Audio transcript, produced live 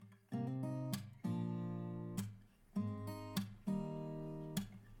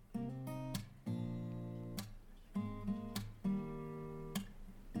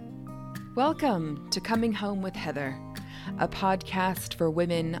Welcome to Coming Home with Heather, a podcast for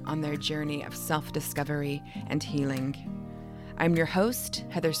women on their journey of self-discovery and healing. I'm your host,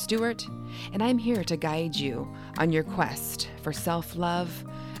 Heather Stewart, and I'm here to guide you on your quest for self-love,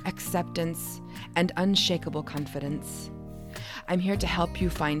 acceptance, and unshakable confidence. I'm here to help you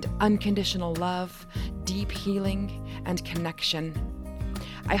find unconditional love, deep healing, and connection.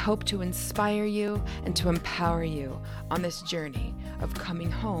 I hope to inspire you and to empower you on this journey of coming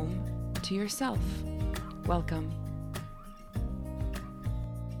home to yourself. Welcome.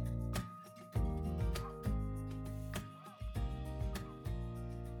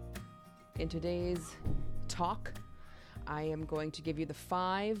 In today's talk, I am going to give you the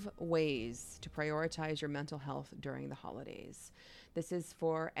 5 ways to prioritize your mental health during the holidays. This is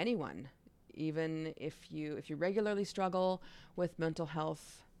for anyone, even if you regularly struggle with mental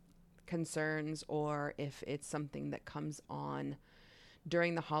health concerns, or if it's something that comes on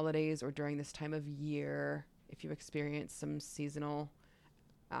during the holidays or during this time of year, if you experience some seasonal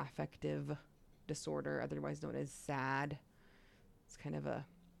affective disorder, otherwise known as SAD. It's kind of a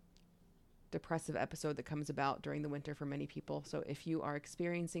depressive episode that comes about during the winter for many people. So if you are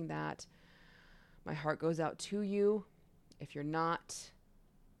experiencing that, my heart goes out to you. If you're not,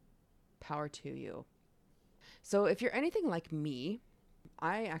 power to you. So if you're anything like me,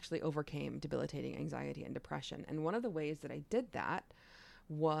 I actually overcame debilitating anxiety and depression. And one of the ways that I did that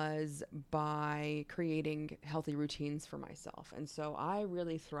was by creating healthy routines for myself. And so I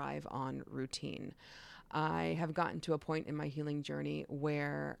really thrive on routine. I have gotten to a point in my healing journey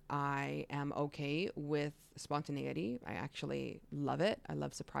where I am okay with spontaneity. I actually love it. I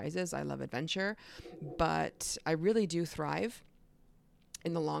love surprises. I love adventure. But I really do thrive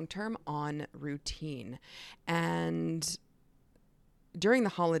in the long term on routine. And during the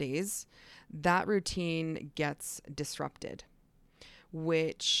holidays, that routine gets disrupted,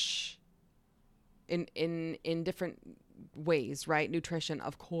 which in different ways, right? Nutrition,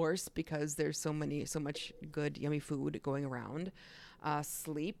 of course, because there's so much good, yummy food going around.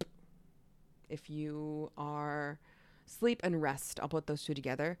 Sleep, if you are sleep and rest, I'll put those two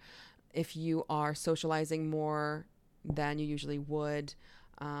together. If you are socializing more than you usually would,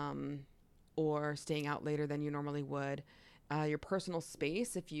 or staying out later than you normally would, your personal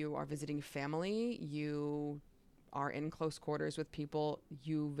space, if you are visiting family, you are in close quarters with people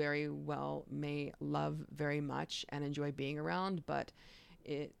you very well may love very much and enjoy being around, but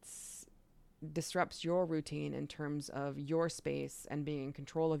it disrupts your routine in terms of your space and being in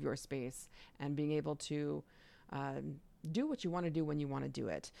control of your space and being able to do what you want to do when you want to do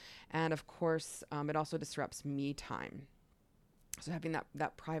it. And of course, it also disrupts me time. So having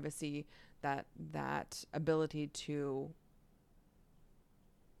that privacy, that ability to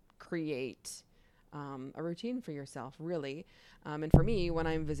create a routine for yourself, really. And for me, when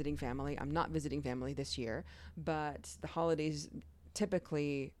I'm visiting family, I'm not visiting family this year, but the holidays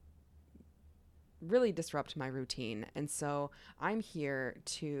typically really disrupt my routine. And so I'm here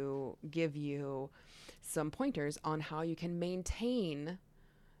to give you some pointers on how you can maintain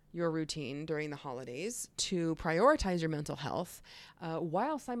your routine during the holidays to prioritize your mental health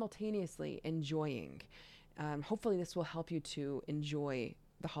while simultaneously enjoying. Hopefully this will help you to enjoy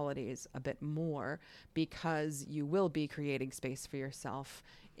the holidays a bit more, because you will be creating space for yourself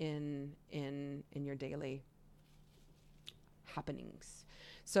in your daily happenings.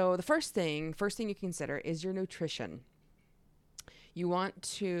 So the first thing you consider is your nutrition. You want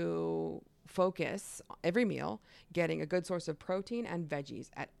to focus every meal getting a good source of protein and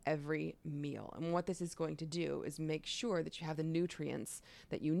veggies at every meal. And what this is going to do is make sure that you have the nutrients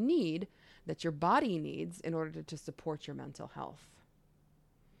that you need, that your body needs, in order to support your mental health.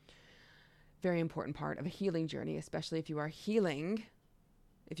 Very important part of a healing journey, especially if you are healing.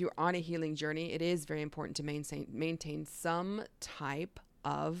 If you're on a healing journey, it is very important to maintain some type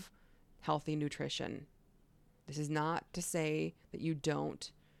of healthy nutrition. This is not to say that you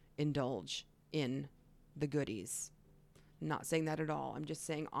don't indulge in the goodies. I'm not saying that at all. I'm just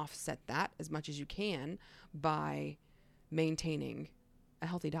saying offset that as much as you can by maintaining a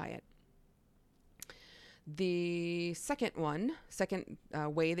healthy diet. The second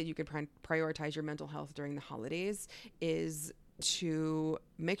way that you can prioritize your mental health during the holidays is to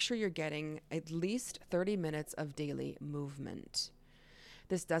make sure you're getting at least 30 minutes of daily movement.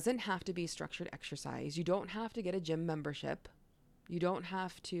 This doesn't have to be structured exercise. You don't have to get a gym membership. You don't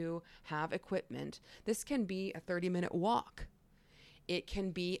have to have equipment. This can be a 30-minute walk. It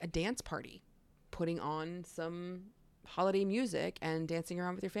can be a dance party, putting on some holiday music and dancing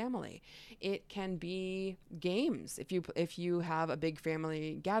around with your family. It can be games. If you have a big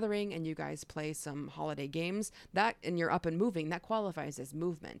family gathering and you guys play some holiday games, that and you're up and moving, that qualifies as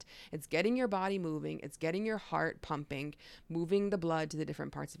movement. It's getting your body moving, it's getting your heart pumping, moving the blood to the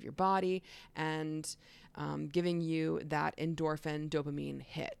different parts of your body, and giving you that endorphin dopamine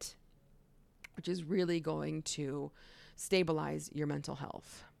hit, which is really going to stabilize your mental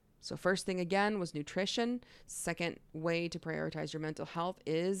health. So first thing again was nutrition. Second way to prioritize your mental health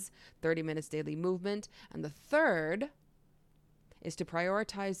is 30 minutes daily movement. And the third is to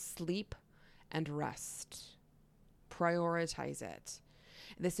prioritize sleep and rest. Prioritize it.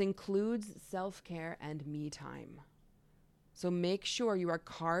 This includes self-care and me time. So make sure you are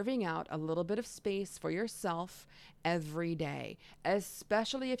carving out a little bit of space for yourself every day,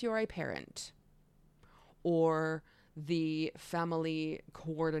 especially if you're a parent or the family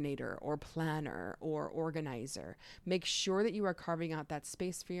coordinator or planner or organizer. Make sure that you are carving out that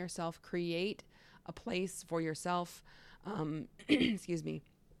space for yourself. Create a place for yourself. Excuse me.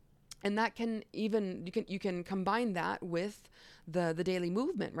 And that can even, you can combine that with the daily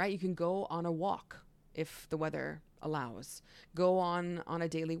movement, right? You can go on a walk if the weather allows. Go on a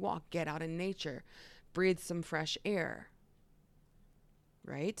daily walk, get out in nature, breathe some fresh air,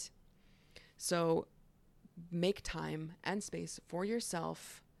 right? So make time and space for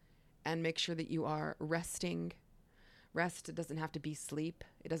yourself and make sure that you are resting. Rest doesn't have to be sleep.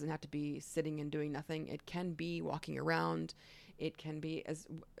 It doesn't have to be sitting and doing nothing. It can be walking around. It can be, as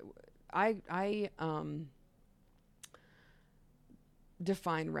I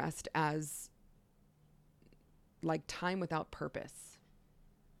define rest as like time without purpose.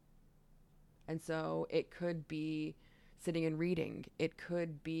 And so it could be sitting and reading. It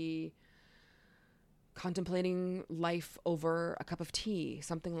could be contemplating life over a cup of tea,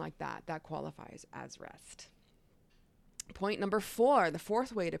 something like that. That qualifies as rest. Point number 4, the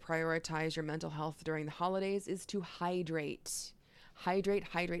fourth way to prioritize your mental health during the holidays is to hydrate. Hydrate,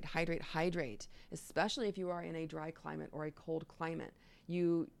 hydrate, hydrate, hydrate, especially if you are in a dry climate or a cold climate.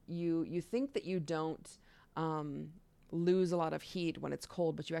 You think that you don't lose a lot of heat when it's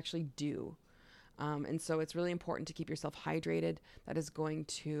cold, but you actually do. And so it's really important to keep yourself hydrated. That is going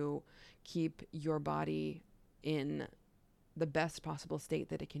to keep your body in the best possible state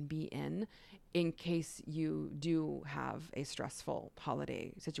that it can be in case you do have a stressful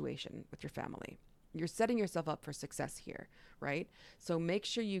holiday situation with your family. You're setting yourself up for success here, right? So make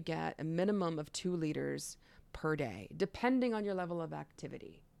sure you get a minimum of 2 liters per day, depending on your level of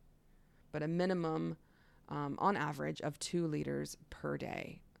activity, but a minimum on average of 2 liters per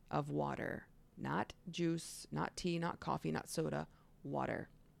day of water, not juice, not tea, not coffee, not soda, water.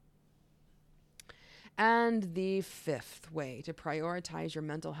 And the 5th way to prioritize your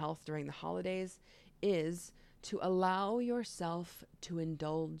mental health during the holidays is to allow yourself to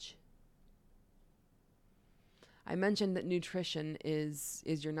indulge. I mentioned that nutrition is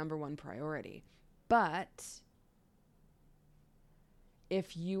your number one priority, but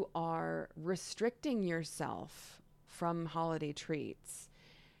if you are restricting yourself from holiday treats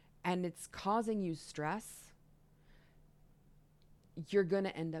and it's causing you stress, you're going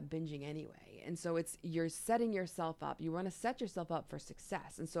to end up binging anyway. And so you're setting yourself up. You want to set yourself up for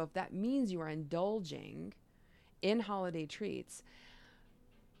success. And so if that means you are indulging in holiday treats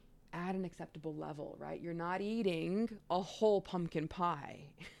at an acceptable level, right? You're not eating a whole pumpkin pie.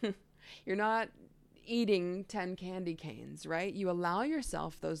 You're not eating 10 candy canes, right? You allow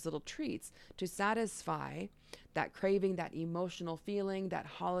yourself those little treats to satisfy that craving, that emotional feeling, that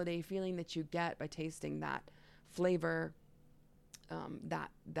holiday feeling that you get by tasting that flavor,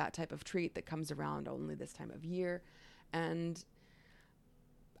 that type of treat that comes around only this time of year. And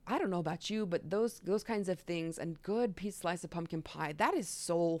I don't know about you, but those kinds of things, and good slice of pumpkin pie, that is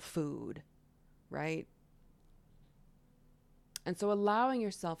soul food, right? And so allowing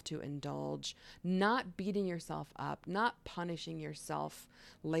yourself to indulge, not beating yourself up, not punishing yourself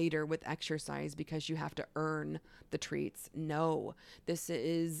later with exercise because you have to earn the treats. No, this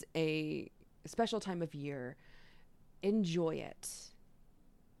is a special time of year. Enjoy it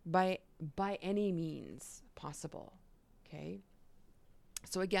by any means possible, okay?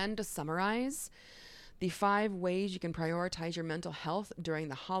 So again, to summarize, the 5 ways you can prioritize your mental health during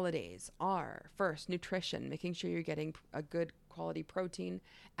the holidays are: first, nutrition, making sure you're getting a good quality protein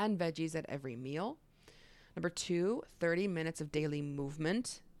and veggies at every meal. Number 2, 30 minutes of daily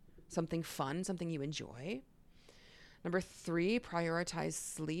movement, something fun, something you enjoy. Number 3, prioritize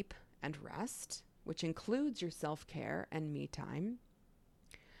sleep and rest, which includes your self-care and me time.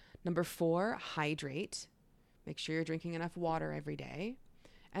 Number 4, hydrate. Make sure you're drinking enough water every day.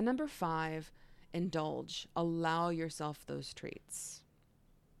 And number 5, indulge, allow yourself those treats.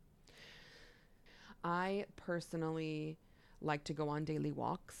 I personally like to go on daily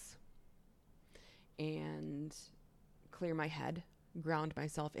walks and clear my head, ground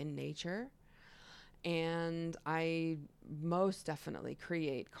myself in nature. And I most definitely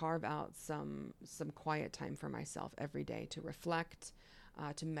carve out some quiet time for myself every day to reflect,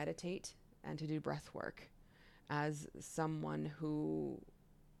 to meditate, and to do breath work. As someone who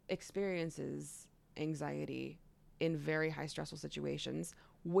experiences anxiety in very high stressful situations,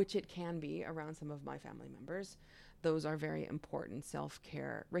 which it can be around some of my family members, those are very important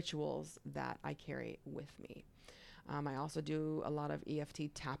self-care rituals that I carry with me. I also do a lot of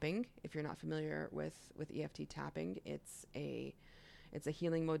EFT tapping. If you're not familiar with EFT tapping, it's a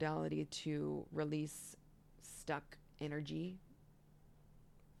healing modality to release stuck energy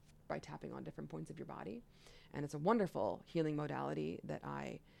by tapping on different points of your body. And it's a wonderful healing modality that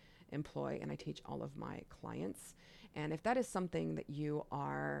I employ and I teach all of my clients. And if that is something that you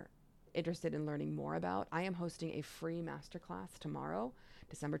are interested in learning more about, I am hosting a free masterclass tomorrow,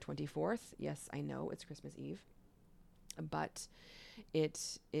 December 24th. Yes, I know it's Christmas Eve, but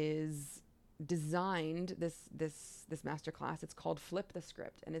it is designed, this masterclass, it's called Flip the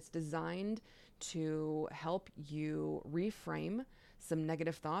Script, and it's designed to help you reframe some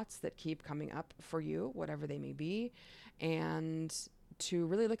negative thoughts that keep coming up for you, whatever they may be, and to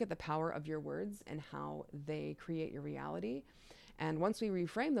really look at the power of your words and how they create your reality. And once we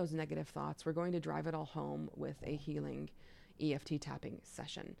reframe those negative thoughts, we're going to drive it all home with a healing EFT tapping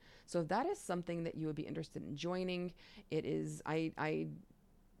session. So if that is something that you would be interested in joining, it is, I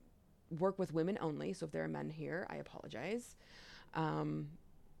work with women only. So if there are men here, I apologize.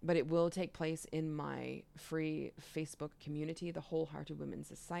 But it will take place in my free Facebook community, the Wholehearted Women's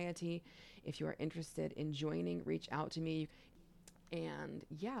Society. If you are interested in joining, reach out to me. And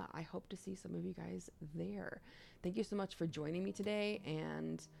yeah, I hope to see some of you guys there. Thank you so much for joining me today.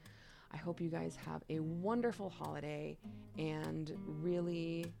 And I hope you guys have a wonderful holiday and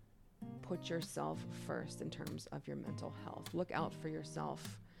really put yourself first in terms of your mental health. Look out for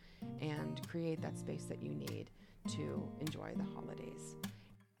yourself and create that space that you need to enjoy the holidays.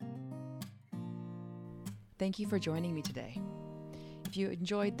 Thank you for joining me today. If you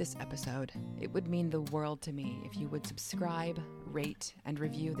enjoyed this episode, it would mean the world to me if you would subscribe, rate, and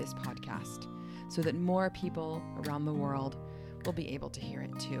review this podcast so that more people around the world will be able to hear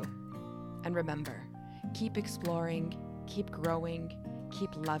it too. And remember, keep exploring, keep growing,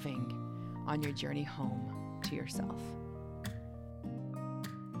 keep loving on your journey home to yourself.